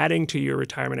you're adding to your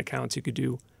retirement accounts, you could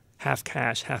do half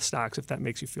cash, half stocks if that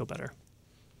makes you feel better.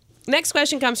 Next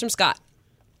question comes from Scott.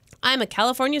 I'm a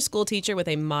California school teacher with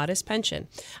a modest pension.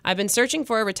 I've been searching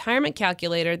for a retirement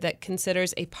calculator that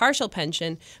considers a partial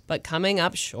pension, but coming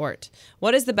up short.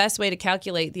 What is the best way to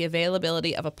calculate the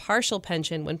availability of a partial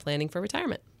pension when planning for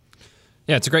retirement?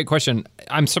 Yeah, it's a great question.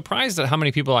 I'm surprised at how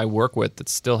many people I work with that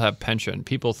still have pension.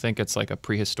 People think it's like a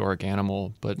prehistoric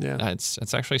animal, but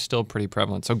it's actually still pretty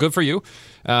prevalent. So good for you.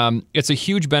 It's a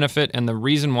huge benefit, and the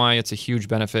reason why it's a huge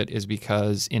benefit is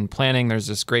because in planning, there's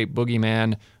this great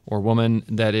boogeyman or woman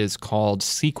that is called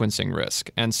sequencing risk.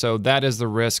 And so that is the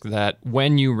risk that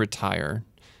when you retire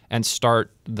and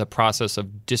start the process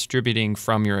of distributing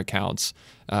from your accounts,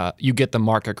 you get the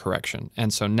market correction.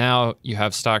 And so now you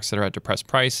have stocks that are at depressed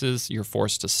prices, you're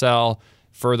forced to sell,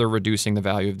 further reducing the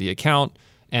value of the account,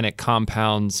 and it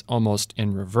compounds almost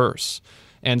in reverse.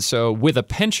 And so with a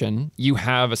pension, you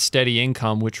have a steady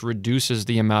income, which reduces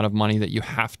the amount of money that you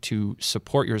have to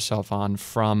support yourself on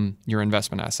from your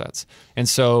investment assets. And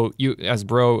so you, as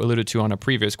Bro alluded to on a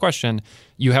previous question,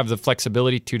 you have the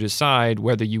flexibility to decide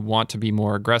whether you want to be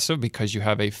more aggressive because you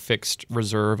have a fixed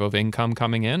reserve of income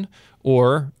coming in,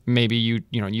 or maybe you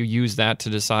use that to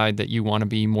decide that you want to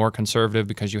be more conservative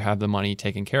because you have the money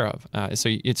taken care of. So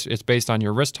it's based on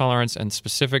your risk tolerance and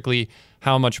specifically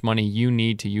how much money you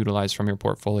need to utilize from your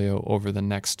portfolio over the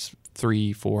next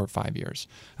 3, 4, 5 years.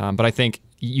 But I think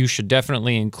you should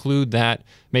definitely include that.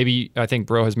 Maybe, I think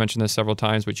Bro has mentioned this several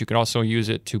times, but you could also use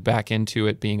it to back into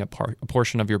it being a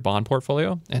portion of your bond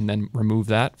portfolio and then remove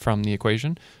that from the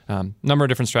equation. Number of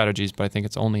different strategies, but I think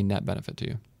it's only net benefit to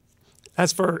you.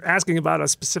 As for asking about a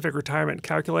specific retirement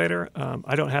calculator,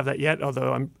 I don't have that yet,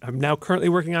 although I'm now currently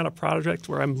working on a project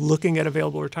where I'm looking at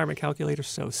available retirement calculators,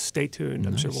 so stay tuned.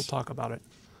 Nice. I'm sure we'll talk about it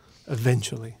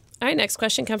eventually. All right, next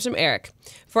question comes from Eric.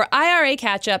 For IRA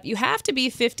catch-up, you have to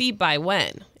be 50 by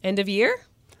when? End of year?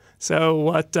 So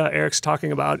what Eric's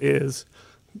talking about is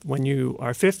When you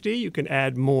are 50, you can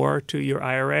add more to your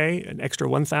IRA, an extra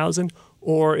 $1,000,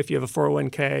 or if you have a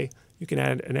 401k, you can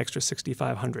add an extra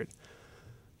 $6,500.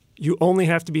 You only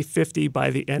have to be 50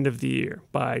 by the end of the year,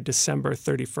 by December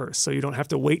 31st. So you don't have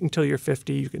to wait until you're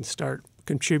 50. You can start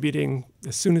contributing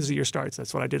as soon as the year starts.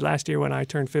 That's what I did last year when I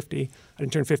turned 50. I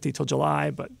didn't turn 50 till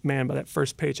July, but man, by that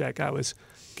first paycheck, I was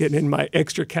getting in my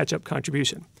extra catch-up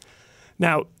contribution.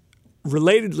 Now,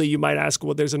 relatedly, you might ask,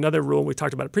 well, there's another rule. We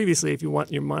talked about it previously. If you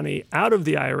want your money out of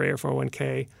the IRA or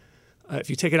 401k,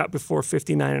 if you take it out before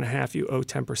 59 and a half, you owe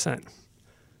 10%.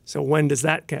 So when does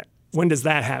that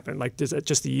happen? Like, does it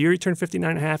just the year you turn 59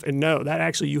 and a half? And no, that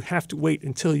actually you have to wait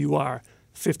until you are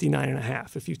 59 and a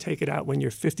half. If you take it out when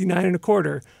you're 59 and a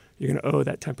quarter, you're going to owe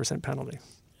that 10% penalty.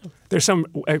 There's some,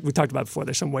 we talked about before,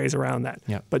 there's some ways around that,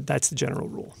 but that's the general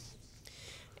rule.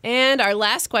 And our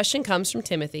last question comes from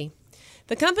Timothy.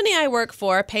 The company I work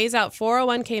for pays out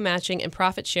 401k matching and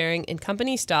profit sharing in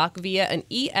company stock via an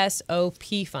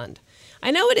ESOP fund.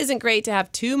 I know it isn't great to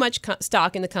have too much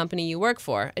stock in the company you work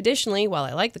for. Additionally, while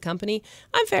I like the company,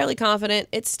 I'm fairly confident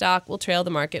its stock will trail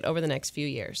the market over the next few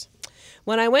years.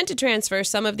 When I went to transfer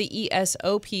some of the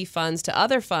ESOP funds to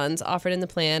other funds offered in the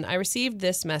plan, I received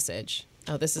this message.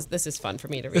 Oh, this is fun for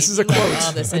me to read. This is a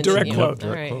quote, a direct quote.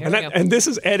 All right, and this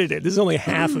is edited. This is only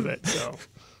half of it, so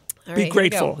be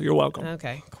grateful. You're welcome.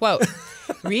 Okay. Quote,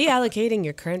 reallocating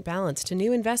your current balance to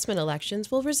new investment elections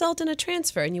will result in a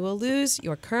transfer, and you will lose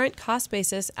your current cost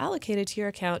basis allocated to your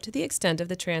account to the extent of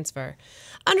the transfer.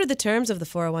 Under the terms of the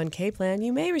 401k plan,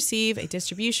 you may receive a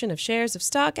distribution of shares of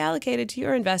stock allocated to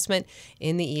your investment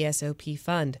in the ESOP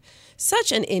fund.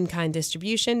 Such an in-kind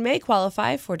distribution may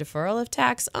qualify for deferral of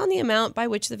tax on the amount by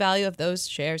which the value of those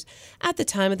shares at the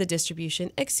time of the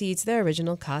distribution exceeds their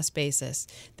original cost basis,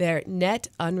 their net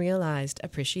unrealized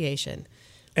appreciation.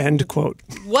 End quote.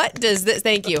 What does this,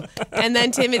 thank you. And then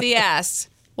Timothy asks,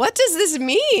 what does this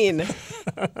mean?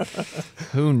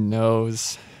 Who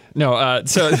knows? No,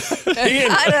 so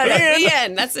Ian. I don't know, that's the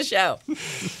end. That's the show.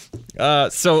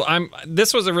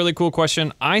 This was a really cool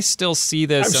question. I still see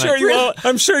this.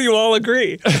 I'm sure you all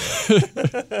agree.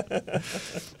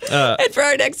 And for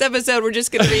our next episode, we're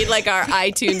just going to read like our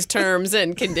iTunes terms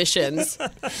and conditions.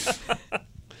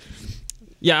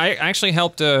 Yeah, I actually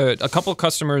helped a couple of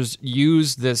customers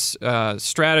use this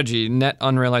strategy, net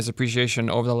unrealized appreciation,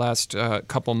 over the last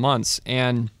couple months,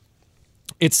 and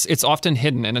it's often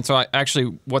hidden. And so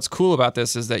actually what's cool about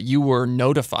this is that you were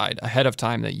notified ahead of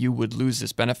time that you would lose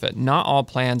this benefit. Not all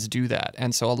plans do that,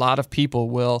 and so a lot of people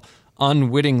will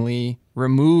unwittingly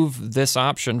remove this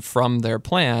option from their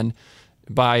plan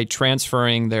by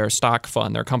transferring their stock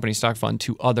fund, their company stock fund,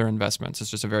 to other investments.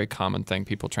 It's just a very common thing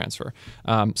people transfer.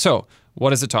 So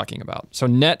what is it talking about? So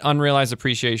net unrealized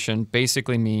appreciation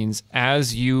basically means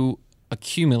as you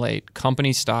accumulate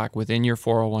company stock within your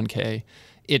 401k,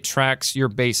 it tracks your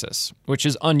basis, which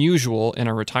is unusual in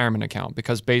a retirement account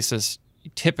because basis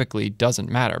typically doesn't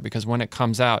matter because when it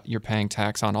comes out, you're paying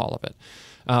tax on all of it.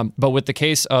 But with the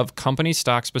case of company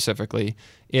stock specifically,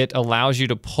 it allows you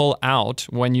to pull out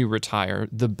when you retire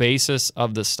the basis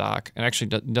of the stock. And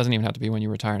actually, it doesn't even have to be when you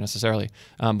retire necessarily,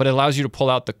 but it allows you to pull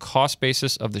out the cost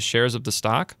basis of the shares of the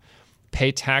stock,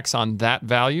 pay tax on that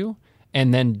value,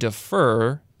 and then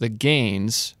defer the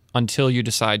gains until you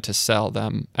decide to sell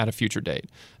them at a future date.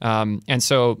 And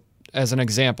so, as an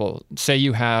example, say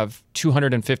you have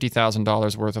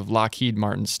 $250,000 worth of Lockheed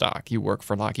Martin stock. You work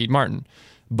for Lockheed Martin,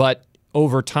 but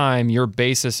over time, your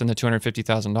basis in the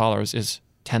 $250,000 is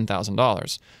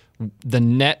 $10,000. The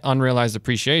net unrealized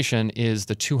appreciation is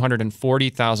the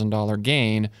 $240,000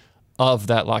 gain of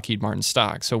that Lockheed Martin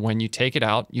stock. So when you take it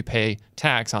out, you pay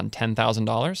tax on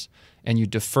 $10,000 and you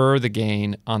defer the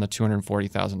gain on the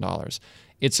 $240,000.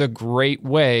 It's a great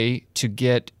way to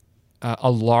get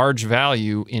a large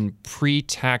value in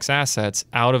pre-tax assets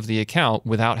out of the account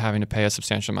without having to pay a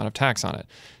substantial amount of tax on it.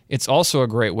 It's also a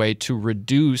great way to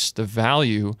reduce the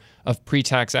value of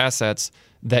pre-tax assets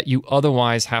that you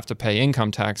otherwise have to pay income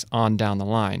tax on down the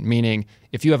line. Meaning,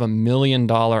 if you have $1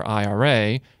 million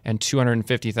IRA and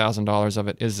 $250,000 of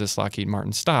it is this Lockheed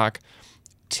Martin stock,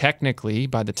 technically,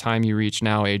 by the time you reach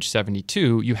now age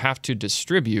 72, you have to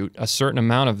distribute a certain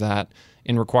amount of that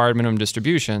in required minimum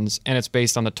distributions, and it's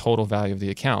based on the total value of the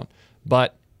account.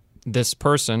 But this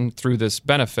person, through this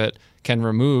benefit, can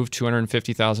remove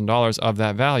 $250,000 of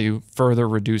that value, further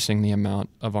reducing the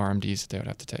amount of RMDs that they would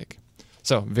have to take.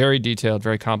 So very detailed,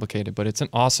 very complicated, but it's an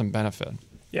awesome benefit.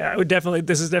 Yeah,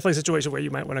 this is definitely a situation where you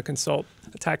might want to consult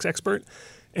a tax expert.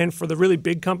 And for the really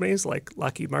big companies like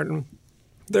Lockheed Martin,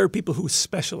 there are people who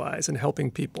specialize in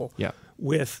helping people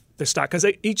with their stock. Because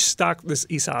each stock, this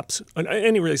ESOPs,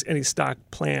 any stock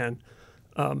plan,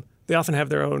 they often have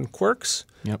their own quirks.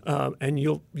 Yep. And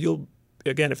you'll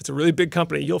again, if it's a really big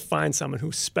company, you'll find someone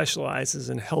who specializes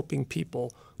in helping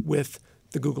people with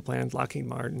the Google plan, Lockheed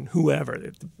Martin,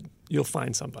 whoever. You'll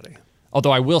find somebody.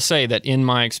 Although I will say that in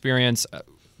my experience,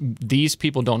 these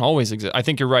people don't always exist. I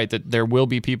think you're right that there will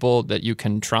be people that you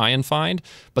can try and find,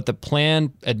 but the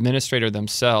plan administrator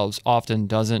themselves often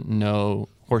doesn't know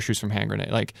horseshoes from hand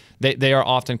grenade. Like they are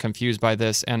often confused by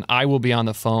this, and I will be on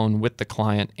the phone with the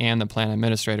client and the plan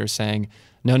administrator saying,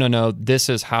 no, this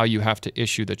is how you have to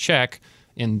issue the check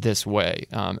in this way.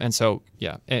 And so,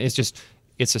 yeah,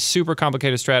 it's a super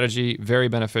complicated strategy, very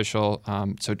beneficial.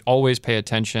 So always pay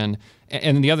attention.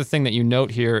 And the other thing that you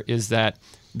note here is that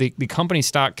the company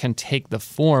stock can take the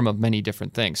form of many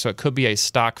different things. So it could be a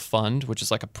stock fund, which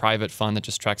is like a private fund that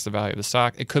just tracks the value of the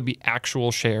stock. It could be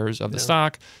actual shares of the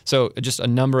stock. So just a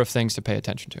number of things to pay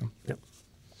attention to. Yep.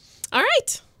 All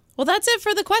right. Well, that's it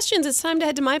for the questions. It's time to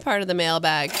head to my part of the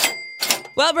mailbag.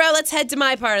 Well, bro, let's head to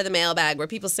my part of the mailbag where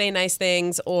people say nice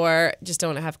things or just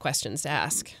don't have questions to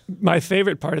ask. My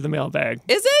favorite part of the mailbag.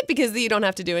 Is it? Because you don't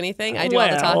have to do anything? I do all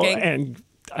the talking? And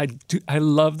I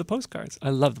love the postcards. I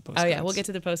love the postcards. Oh, yeah. We'll get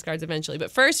to the postcards eventually.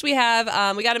 But first we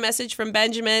have, we got a message from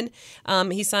Benjamin.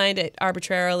 He signed it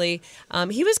arbitrarily.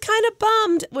 He was kind of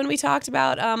bummed when we talked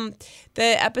about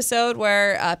the episode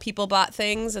where people bought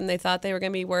things and they thought they were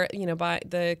going to be buy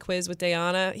the quiz with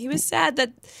Diana. He was sad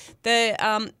that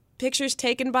the pictures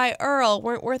taken by Earl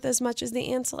weren't worth as much as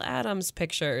the Ansel Adams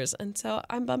pictures. And so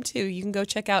I'm bummed too. You can go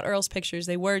check out Earl's pictures.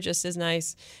 They were just as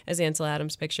nice as Ansel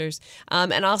Adams pictures.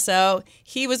 And also,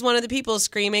 he was one of the people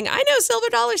screaming, "I know Silver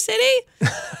Dollar City."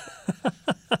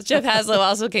 Jeff Haslow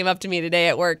also came up to me today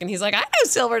at work and he's like, "I know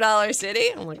Silver Dollar City."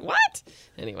 I'm like, "What?"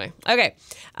 Anyway, okay.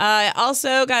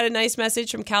 Also got a nice message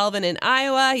from Calvin in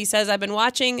Iowa. He says, "I've been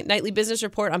watching Nightly Business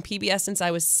Report on PBS since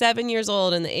I was 7 years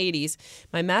old in the 80s.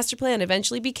 My master plan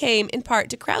eventually became, in part,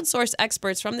 to crowdsource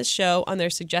experts from the show on their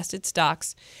suggested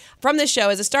stocks from this show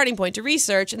as a starting point to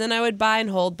research, and then I would buy and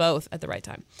hold both at the right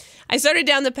time. I started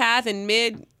down the path in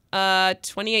mid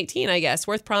 2018, I guess,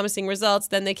 worth promising results.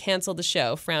 Then they canceled the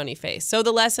show, frowny face. So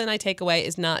the lesson I take away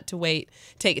is not to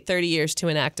take 30 years to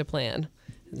enact a plan."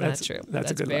 That's true.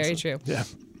 That's a good very lesson. True. Yeah.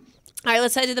 All right,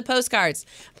 let's head to the postcards.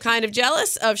 I'm kind of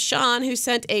jealous of Sean, who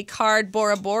sent a card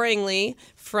Bora Boringly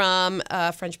from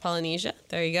French Polynesia.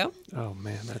 There you go. Oh,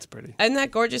 man, that's pretty. Isn't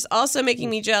that gorgeous? Also making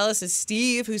me jealous is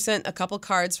Steve, who sent a couple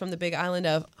cards from the big island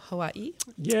of Hawaii.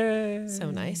 Yay. So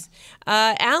nice.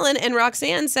 Alan and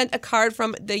Roxanne sent a card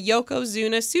from the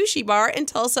Yokozuna Sushi Bar in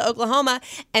Tulsa, Oklahoma.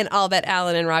 And I'll bet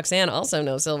Alan and Roxanne also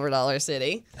know Silver Dollar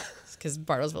City, because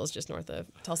Bartlesville is just north of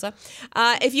Tulsa.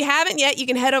 If you haven't yet, you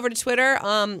can head over to Twitter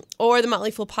or the Motley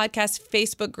Fool Podcast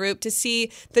Facebook group to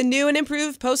see the new and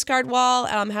improved postcard wall,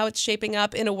 how it's shaping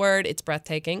up. In a word, it's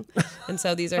breathtaking. And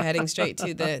so these are heading straight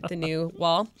to the new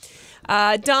wall.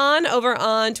 Don over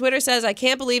on Twitter says, "I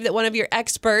can't believe that one of your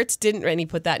experts didn't," and he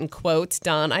put that in quotes,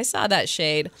 Don. I saw that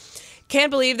shade.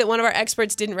 "Can't believe that one of our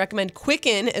experts didn't recommend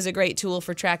Quicken as a great tool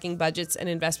for tracking budgets and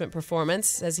investment performance,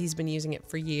 says he's been using it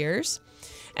for years.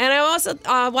 And I also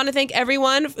want to thank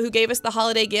everyone who gave us the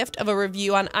holiday gift of a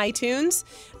review on iTunes,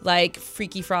 like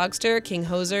Freaky Frogster, King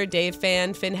Hoser, Dave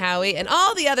Fan, Finn Howie, and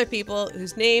all the other people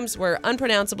whose names were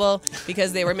unpronounceable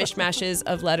because they were mishmashes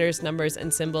of letters, numbers,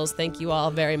 and symbols. Thank you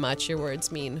all very much. Your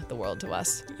words mean the world to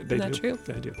us. Isn't that true?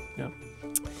 They do, yeah.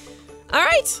 All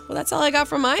right. Well, that's all I got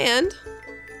from my end.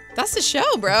 That's the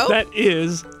show, bro. That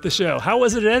is the show. How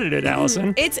was it edited,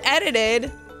 Allison? It's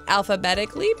edited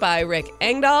alphabetically by Rick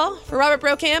Engdahl. For Robert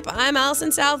Brokamp, I'm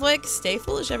Allison Southwick. Stay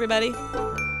foolish, everybody.